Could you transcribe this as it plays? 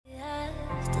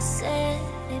said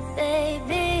it,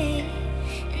 baby.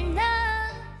 And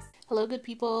I... Hello, good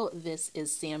people. This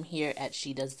is Sam here at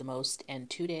She Does the Most, and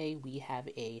today we have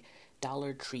a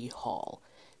Dollar Tree haul.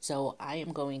 So I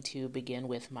am going to begin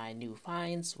with my new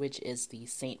finds, which is the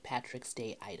St. Patrick's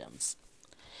Day items.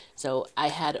 So I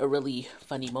had a really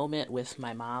funny moment with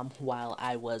my mom while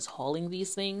I was hauling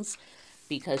these things,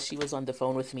 because she was on the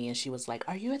phone with me and she was like,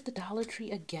 "Are you at the Dollar Tree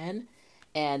again?"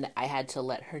 And I had to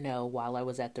let her know while I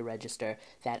was at the register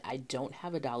that I don't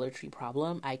have a Dollar Tree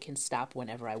problem. I can stop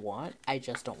whenever I want. I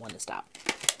just don't want to stop.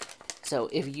 So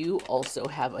if you also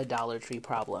have a Dollar Tree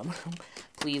problem,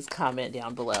 please comment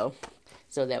down below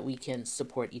so that we can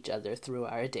support each other through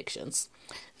our addictions.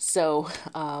 So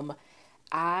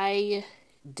I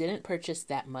didn't purchase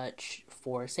that much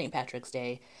for St. Patrick's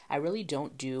Day. I really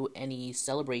don't do any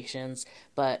celebrations,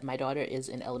 but my daughter is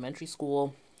in elementary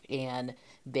school and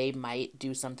they might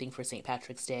do something for St.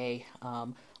 Patrick's Day.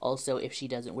 Also, if she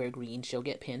doesn't wear green, she'll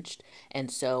get pinched.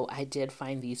 And so I did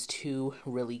find these two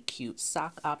really cute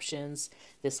sock options.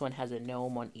 This one has a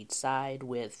gnome on each side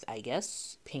with, I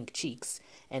guess, pink cheeks,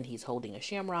 and he's holding a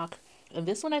shamrock. And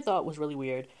this one I thought was really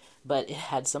weird, but it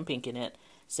had some pink in it.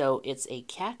 So it's a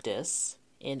cactus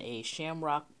in a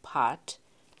shamrock pot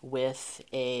with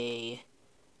a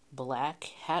black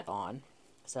hat on.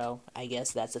 So I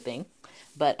guess that's a thing.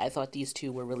 But I thought these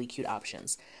two were really cute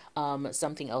options.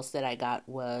 Something else that I got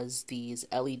was these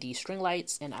LED string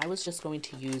lights, and I was just going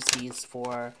to use these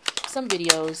for some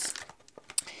videos.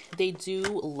 They do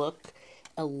look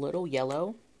a little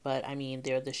yellow, but I mean,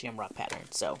 they're the shamrock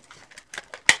pattern, so.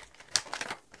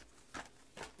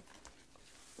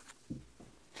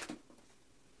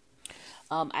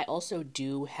 I also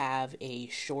do have a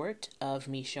short of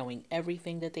me showing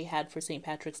everything that they had for St.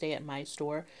 Patrick's Day at my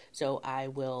store, so I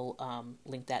will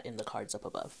link that in the cards up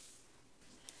above.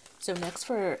 So next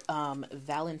for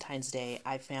Valentine's Day,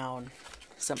 I found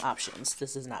some options.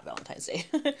 This is not Valentine's Day,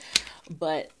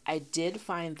 but I did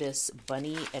find this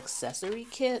bunny accessory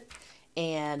kit,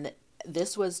 and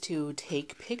this was to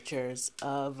take pictures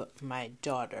of my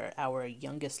daughter, our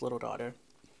youngest little daughter.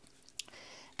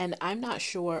 And I'm not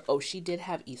sure, oh, she did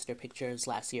have Easter pictures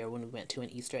last year when we went to an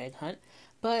Easter egg hunt,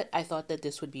 but I thought that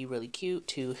this would be really cute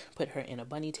to put her in a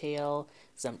bunny tail,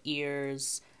 some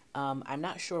ears. I'm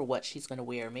not sure what she's going to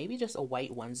wear, maybe just a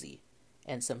white onesie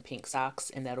and some pink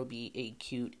socks, and that'll be a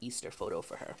cute Easter photo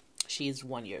for her. She's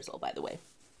 1 year old, by the way.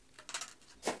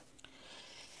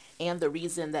 And the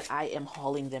reason that I am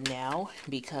hauling them now,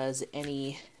 because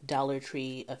any Dollar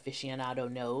Tree aficionado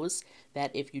knows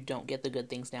that if you don't get the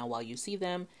good things now while you see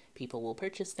them, people will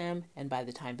purchase them, and by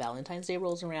the time Valentine's Day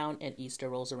rolls around and Easter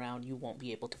rolls around, you won't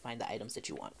be able to find the items that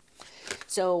you want.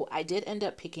 So I did end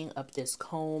up picking up this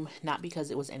comb, not because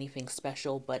it was anything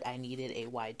special, but I needed a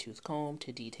wide tooth comb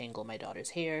to detangle my daughter's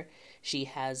hair. She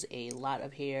has a lot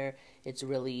of hair. It's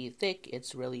really thick,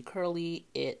 it's really curly,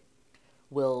 it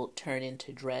will turn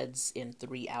into dreads in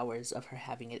 3 hours of her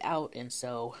having it out, and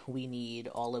so we need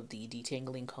all of the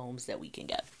detangling combs that we can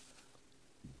get.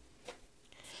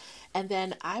 And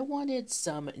then I wanted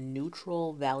some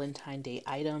neutral Valentine's Day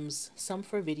items, some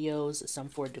for videos, some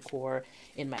for decor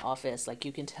in my office. Like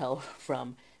you can tell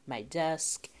from my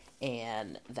desk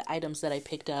and the items that I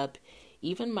picked up,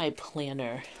 even my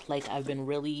planner, like I've been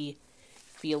really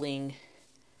feeling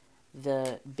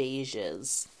the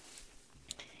beiges.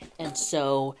 And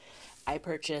so I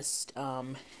purchased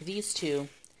these two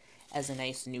as a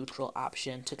nice neutral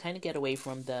option to kind of get away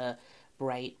from the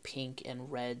bright pink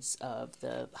and reds of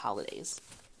the holidays.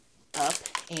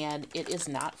 And it is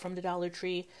not from the Dollar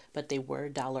Tree, but they were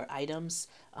dollar items.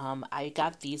 I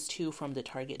got these two from the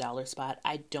Target dollar spot.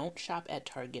 I don't shop at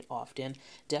Target often,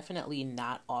 definitely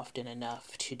not often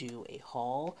enough to do a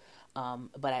haul,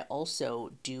 but I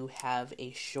also do have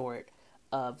a short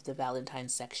of the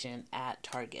Valentine's section at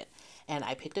Target. And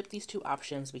I picked up these two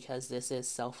options because this is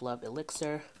Self-Love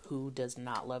Elixir. Who does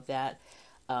not love that?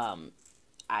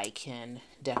 I can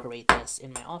decorate this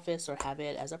in my office or have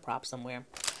it as a prop somewhere.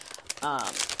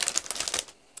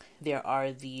 There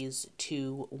are these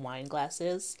two wine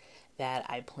glasses that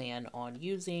I plan on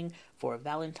using for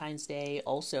Valentine's Day.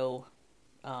 Also,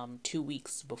 2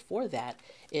 weeks before that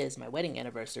is my wedding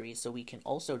anniversary, so we can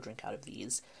also drink out of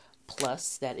these.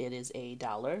 Plus that it is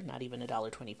 $1, not even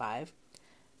 $1.25.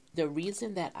 The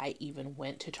reason that I even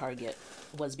went to Target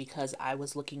was because I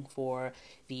was looking for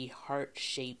the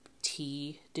heart-shaped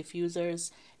tea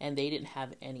diffusers, and they didn't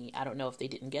have any. I don't know if they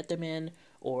didn't get them in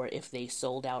or if they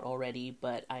sold out already,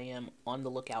 but I am on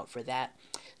the lookout for that.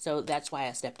 So that's why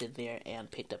I stepped in there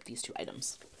and picked up these two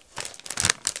items.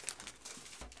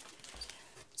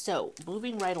 So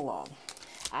moving right along,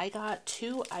 I got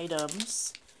two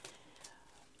items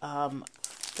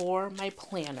For my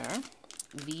planner,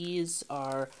 these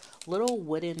are little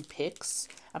wooden picks.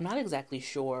 I'm not exactly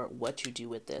sure what you do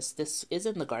with this. This is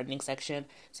in the gardening section,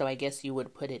 so I guess you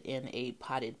would put it in a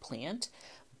potted plant.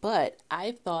 But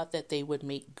I thought that they would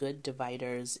make good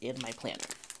dividers in my planner.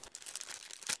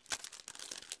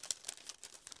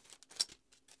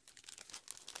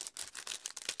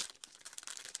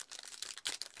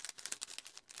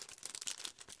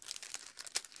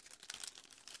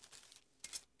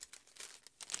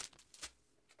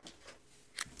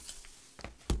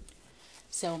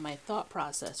 So my thought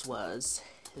process was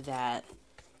that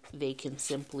they can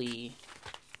simply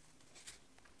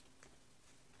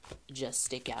just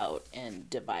stick out and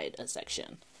divide a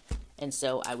section. And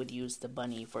so I would use the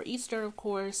bunny for Easter, of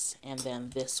course, and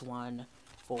then this one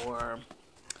for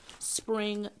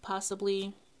spring,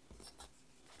 possibly.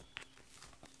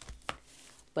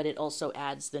 But it also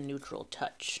adds the neutral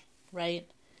touch, right?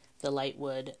 The light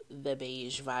wood, the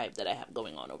beige vibe that I have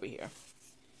going on over here.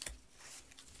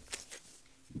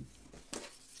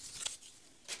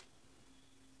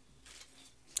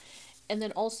 And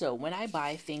then also, when I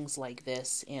buy things like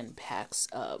this in packs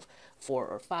of 4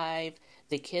 or 5,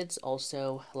 the kids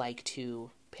also like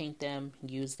to paint them,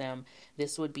 use them.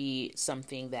 This would be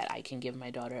something that I can give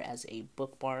my daughter as a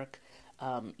bookmark.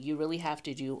 You really have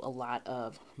to do a lot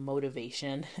of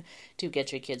motivation to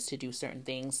get your kids to do certain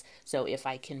things. So if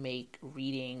I can make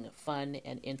reading fun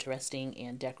and interesting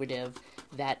and decorative,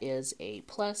 that is a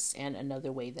plus and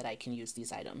another way that I can use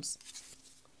these items.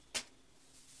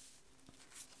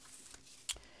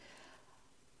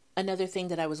 Another thing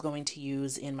that I was going to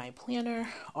use in my planner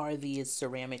are these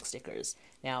ceramic stickers.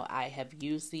 Now, I have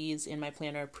used these in my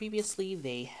planner previously.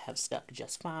 They have stuck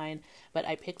just fine, but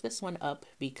I picked this one up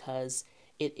because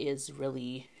it is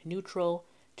really neutral,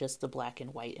 just the black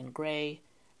and white and gray.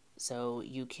 So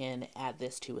you can add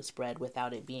this to a spread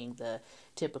without it being the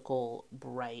typical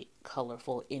bright,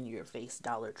 colorful, in-your-face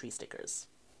Dollar Tree stickers.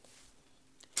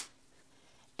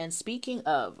 And speaking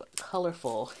of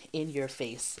colorful,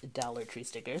 in-your-face Dollar Tree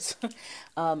stickers,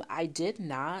 I did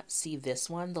not see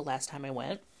this one the last time I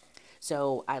went.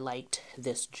 So I liked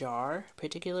this jar,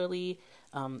 particularly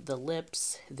the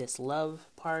lips, this love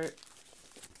part.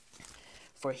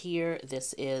 For here,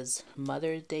 this is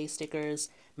Mother's Day stickers.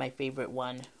 My favorite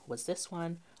one was this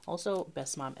one. Also,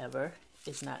 Best Mom Ever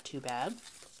is not too bad.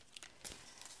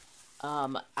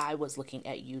 I was looking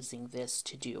at using this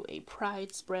to do a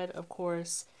pride spread, of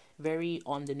course. Very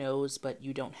on the nose, but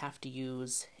you don't have to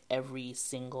use every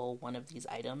single one of these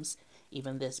items.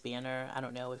 Even this banner, I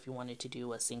don't know if you wanted to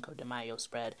do a Cinco de Mayo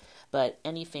spread, but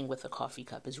anything with a coffee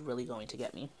cup is really going to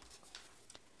get me.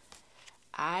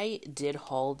 I did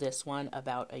haul this one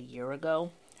about a year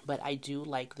ago, but I do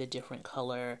like the different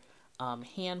color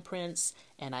handprints,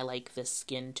 and I like the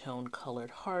skin tone colored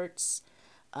hearts.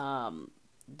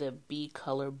 The Be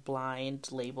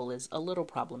Colorblind label is a little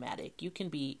problematic. You can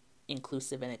be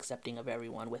inclusive and accepting of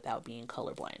everyone without being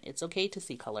colorblind. It's okay to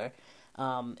see color,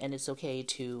 and it's okay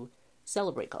to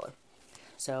celebrate color.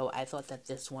 So I thought that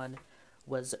this one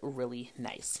was really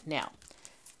nice. Now,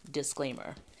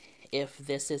 disclaimer, if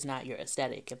this is not your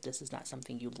aesthetic, if this is not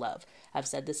something you love, I've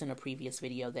said this in a previous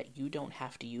video that you don't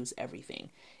have to use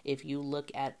everything. If you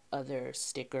look at other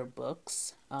sticker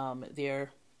books,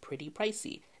 they're pretty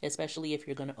pricey, especially if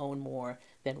you're going to own more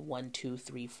than 1, 2,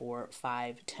 3, 4,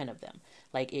 5, 10 of them.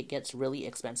 Like, it gets really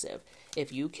expensive.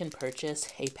 If you can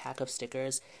purchase a pack of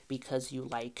stickers because you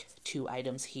like 2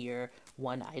 items here,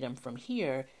 1 item from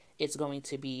here, it's going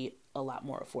to be a lot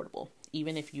more affordable,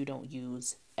 even if you don't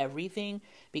use everything,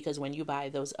 because when you buy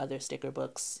those other sticker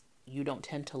books, you don't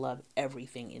tend to love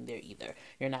everything in there either.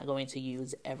 You're not going to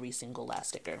use every single last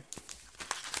sticker.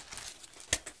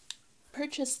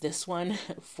 Purchased this one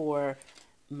for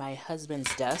my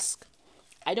husband's desk.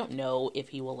 I don't know if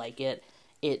he will like it.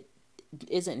 It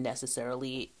isn't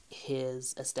necessarily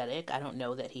his aesthetic. I don't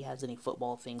know that he has any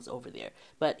football things over there,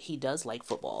 but he does like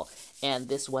football, and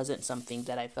this wasn't something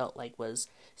that I felt like was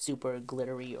super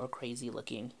glittery or crazy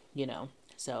looking, you know.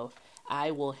 So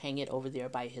I will hang it over there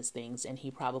by his things, and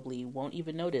he probably won't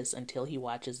even notice until he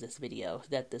watches this video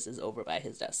that this is over by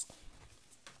his desk.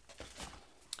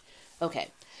 Okay,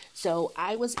 so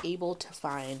I was able to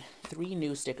find 3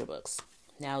 new sticker books.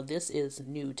 Now, this is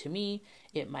new to me.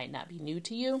 It might not be new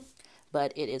to you,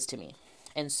 but it is to me.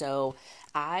 And so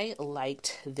I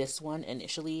liked this one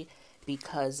initially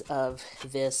because of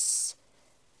this,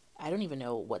 I don't even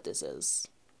know what this is,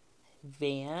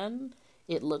 van.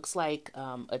 It looks like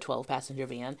a 12-passenger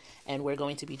van, and we're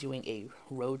going to be doing a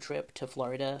road trip to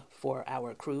Florida for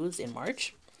our cruise in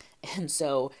March. And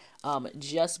so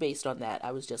just based on that,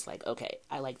 I was just like, okay,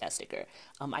 I like that sticker.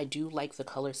 I do like the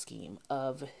color scheme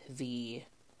of the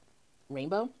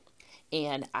rainbow,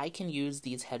 and I can use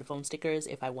these headphone stickers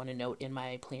if I want to note in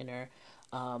my planner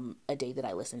a day that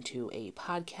I listen to a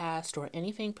podcast or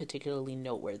anything particularly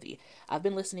noteworthy. I've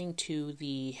been listening to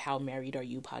the How Married Are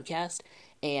You podcast,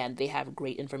 and they have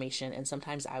great information, and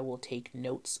sometimes I will take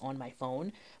notes on my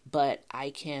phone, but I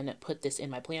can put this in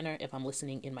my planner if I'm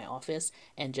listening in my office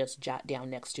and just jot down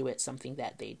next to it something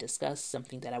that they discussed,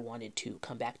 something that I wanted to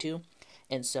come back to.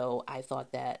 And so I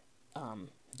thought that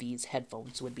these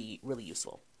headphones would be really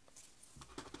useful.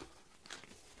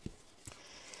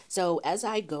 So as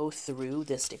I go through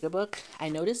this sticker book, I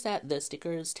notice that the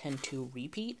stickers tend to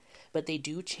repeat, but they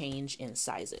do change in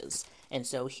sizes. And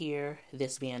so here,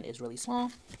 this van is really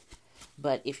small,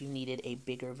 but if you needed a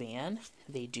bigger van,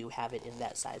 they do have it in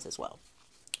that size as well.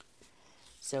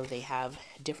 So they have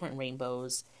different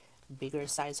rainbows, bigger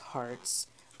size hearts,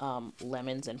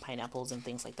 lemons and pineapples and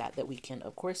things like that that we can,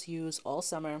 of course, use all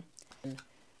summer. And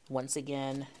once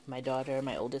again, my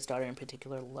oldest daughter in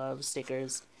particular, loves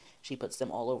stickers. She puts them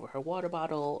all over her water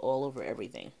bottle, all over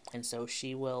everything. And so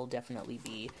she will definitely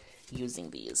be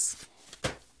using these.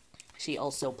 She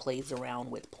also plays around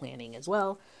with planning as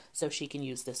well, so she can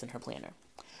use this in her planner.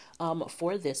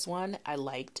 For this one, I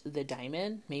liked the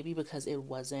diamond, maybe because it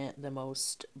wasn't the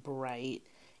most bright,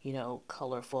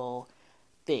 colorful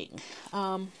thing.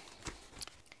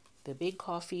 The big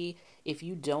coffee, if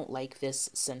you don't like this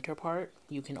center part,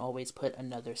 you can always put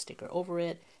another sticker over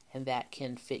it, and that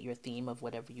can fit your theme of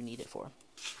whatever you need it for.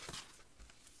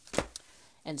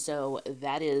 And so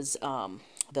that is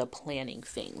the planning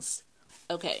things.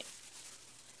 Okay.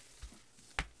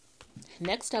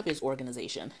 Next up is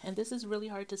organization. And this is really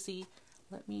hard to see.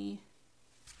 Let me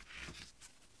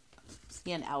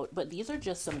scan out. But these are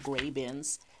just some gray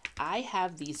bins. I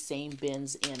have these same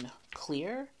bins in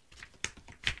clear.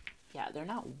 Yeah, they're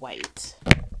not white.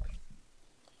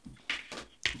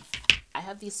 I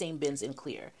have these same bins in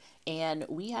clear. And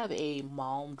we have a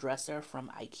Malm dresser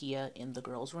from IKEA in the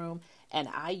girls' room, and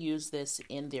I use this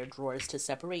in their drawers to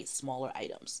separate smaller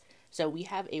items. So we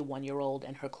have a 1-year-old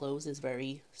and her clothes is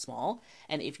very small,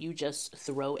 and if you just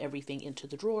throw everything into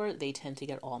the drawer, they tend to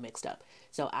get all mixed up.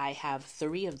 So I have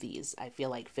 3 of these I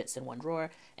feel like fits in one drawer,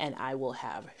 and I will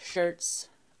have shirts,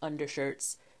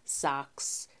 undershirts,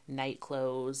 socks, night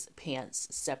clothes, pants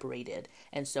separated,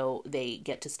 and so they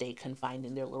get to stay confined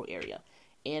in their little area.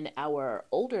 In our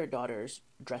older daughter's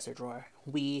dresser drawer,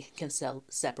 we can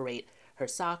separate her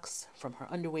socks from her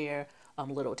underwear,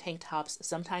 little tank tops.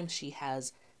 Sometimes she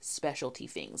has specialty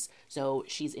things. So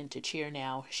she's into cheer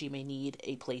now. She may need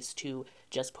a place to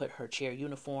just put her cheer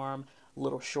uniform,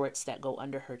 little shorts that go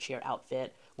under her cheer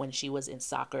outfit. When she was in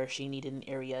soccer, she needed an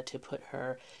area to put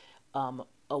her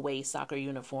away soccer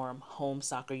uniform, home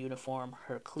soccer uniform,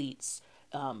 her cleats,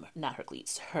 not her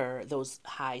cleats, those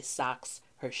high socks,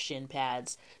 her shin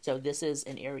pads. So this is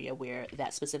an area where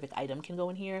that specific item can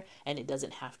go in here, and it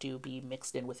doesn't have to be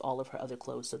mixed in with all of her other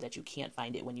clothes so that you can't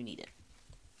find it when you need it.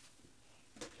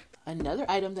 Another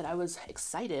item that I was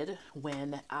excited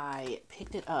when I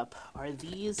picked it up are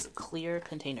these clear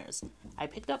containers. I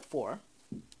picked up 4.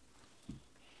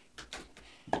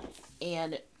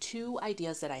 And 2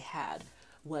 ideas that I had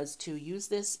was to use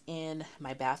this in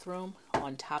my bathroom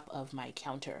on top of my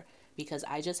counter, because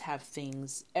I just have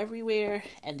things everywhere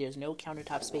and there's no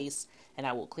countertop space, and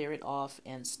I will clear it off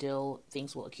and still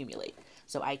things will accumulate.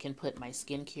 So I can put my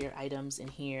skincare items in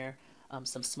here,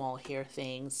 some small hair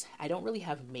things. I don't really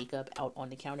have makeup out on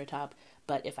the countertop,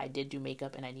 but if I did do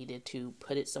makeup and I needed to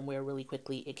put it somewhere really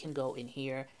quickly, it can go in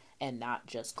here and not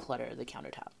just clutter the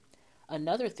countertop.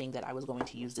 Another thing that I was going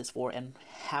to use this for, and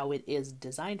how it is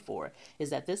designed for, is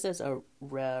that this is a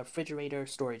refrigerator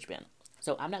storage bin.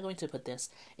 So I'm not going to put this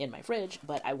in my fridge,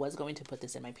 but I was going to put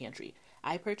this in my pantry.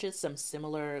 I purchased some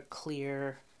similar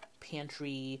clear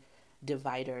pantry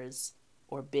dividers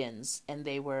or bins, and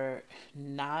they were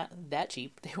not that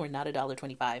cheap. They were not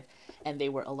 $1.25, and they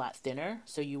were a lot thinner,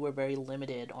 so you were very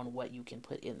limited on what you can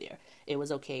put in there. It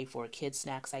was okay for kids'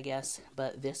 snacks, I guess,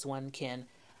 but this one can,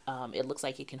 it looks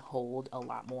like it can hold a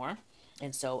lot more,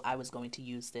 and so I was going to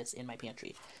use this in my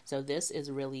pantry. So this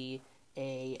is really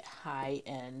a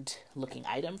high-end looking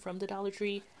item from the Dollar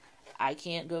Tree. I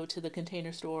can't go to the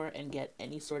Container Store and get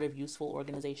any sort of useful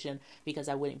organization because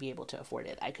I wouldn't be able to afford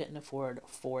it. I couldn't afford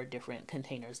 4 different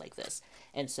containers like this.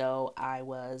 And so I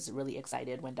was really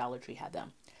excited when Dollar Tree had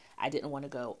them. I didn't want to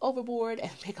go overboard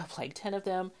and pick up like 10 of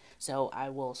them, so I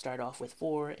will start off with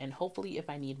 4, and hopefully if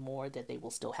I need more that they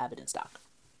will still have it in stock.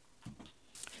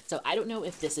 So I don't know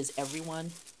if this is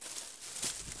everyone.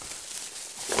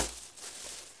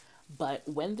 But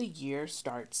when the year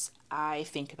starts, I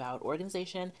think about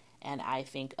organization and I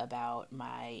think about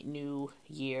my new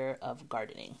year of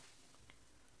gardening.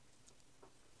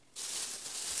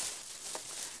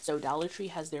 So Dollar Tree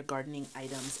has their gardening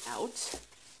items out.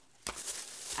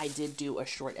 I did do a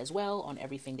short as well on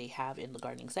everything they have in the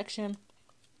gardening section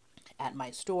at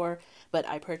my store, but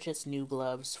I purchased new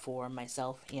gloves for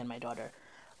myself and my daughter.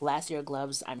 Last year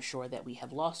gloves, I'm sure that we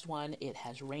have lost one. It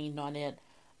has rained on it.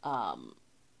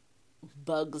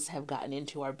 Bugs have gotten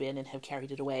into our bin and have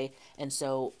carried it away, and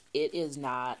so it is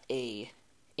not a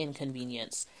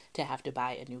inconvenience to have to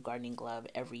buy a new gardening glove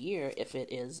every year if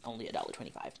it is only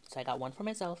 $1.25. So I got one for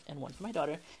myself and one for my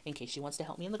daughter in case she wants to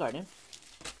help me in the garden.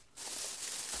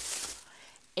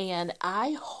 And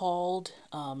I hauled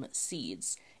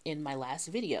seeds in my last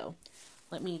video.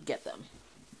 Let me get them.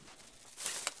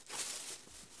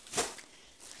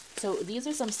 So these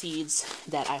are some seeds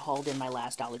that I hauled in my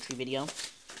last Dollar Tree video.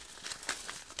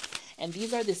 And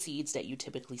these are the seeds that you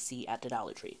typically see at the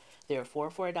Dollar Tree. They're 4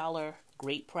 for $1,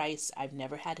 great price. I've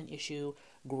never had an issue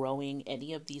growing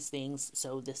any of these things,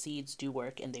 so the seeds do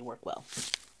work and they work well.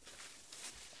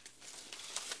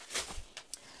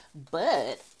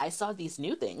 But I saw these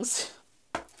new things.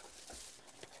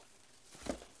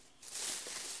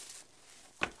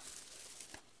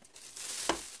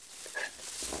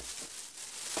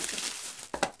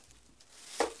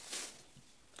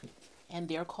 And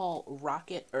they're called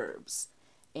rocket herbs.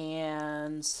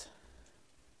 And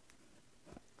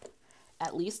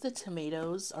at least the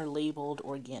tomatoes are labeled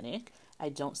organic. I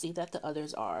don't see that the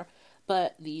others are.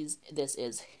 But this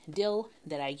is dill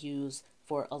that I use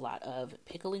for a lot of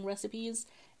pickling recipes,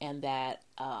 and that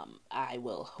I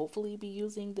will hopefully be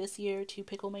using this year to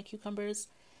pickle my cucumbers.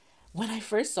 When I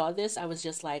first saw this, I was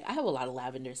just like, I have a lot of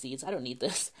lavender seeds. I don't need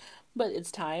this. But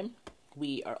it's thyme.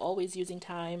 We are always using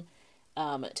thyme.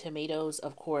 Tomatoes,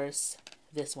 of course.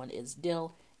 This one is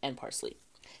dill and parsley.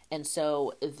 And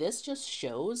so this just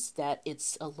shows that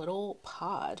it's a little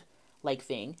pod-like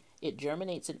thing. It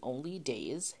germinates in only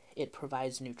days. It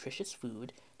provides nutritious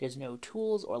food. There's no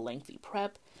tools or lengthy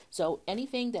prep. So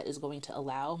anything that is going to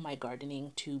allow my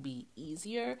gardening to be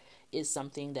easier is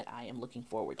something that I am looking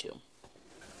forward to.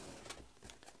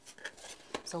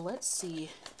 So let's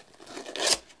see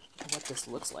what this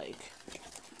looks like.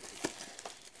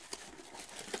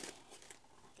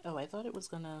 Oh, I thought it was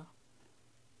gonna...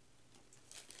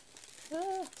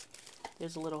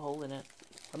 there's a little hole in it.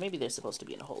 Or maybe there's supposed to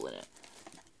be a hole in it.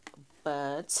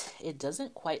 But it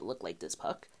doesn't quite look like this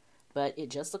puck. But it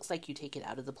just looks like you take it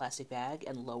out of the plastic bag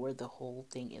and lower the whole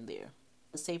thing in there.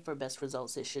 To say for best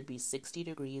results, it should be 60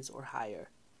 degrees or higher.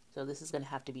 So this is going to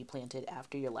have to be planted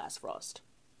after your last frost.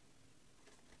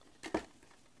 It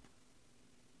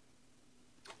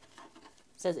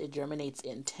says it germinates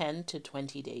in 10 to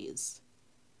 20 days,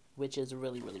 which is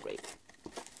really, really great.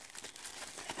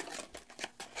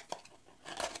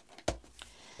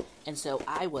 And so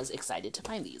I was excited to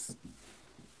find these.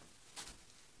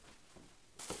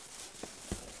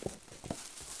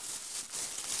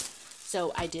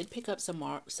 So I did pick up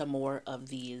some more of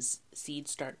these seed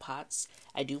start pots.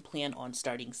 I do plan on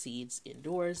starting seeds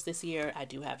indoors this year. I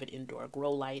do have an indoor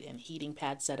grow light and heating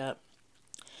pad set up.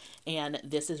 And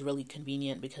this is really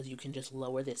convenient because you can just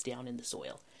lower this down in the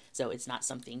soil. So it's not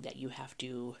something that you have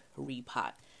to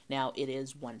repot. Now it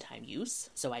is one-time use,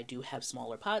 so I do have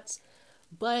smaller pots,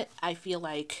 but I feel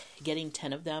like getting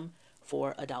 10 of them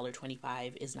for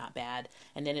 $1.25 is not bad.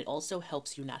 And then it also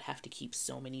helps you not have to keep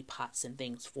so many pots and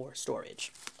things for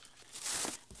storage.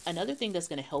 Another thing that's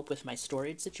going to help with my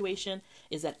storage situation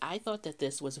is that I thought that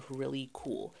this was really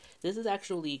cool. This is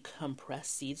actually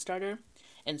compressed seed starter.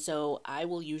 And so I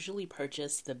will usually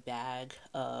purchase the bag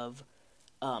of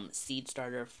seed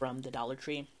starter from the Dollar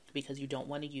Tree because you don't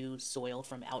want to use soil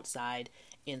from outside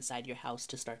inside your house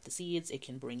to start the seeds. It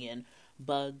can bring in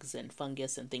bugs and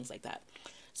fungus and things like that.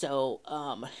 So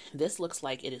this looks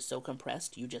like it is so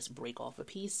compressed. You just break off a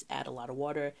piece, add a lot of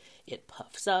water, it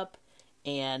puffs up,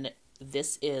 and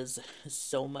this is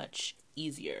so much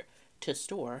easier to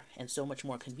store and so much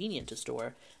more convenient to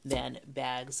store than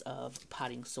bags of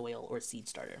potting soil or seed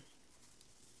starter.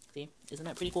 See, isn't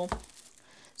that pretty cool?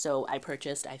 So I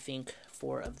purchased, I think,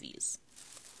 4 of these.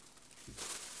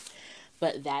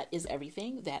 But that is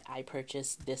everything that I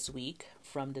purchased this week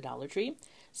from the Dollar Tree.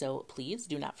 So please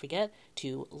do not forget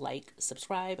to like,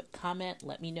 subscribe, comment,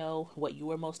 let me know what you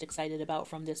were most excited about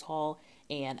from this haul,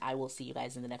 and I will see you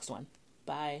guys in the next one.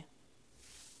 Bye.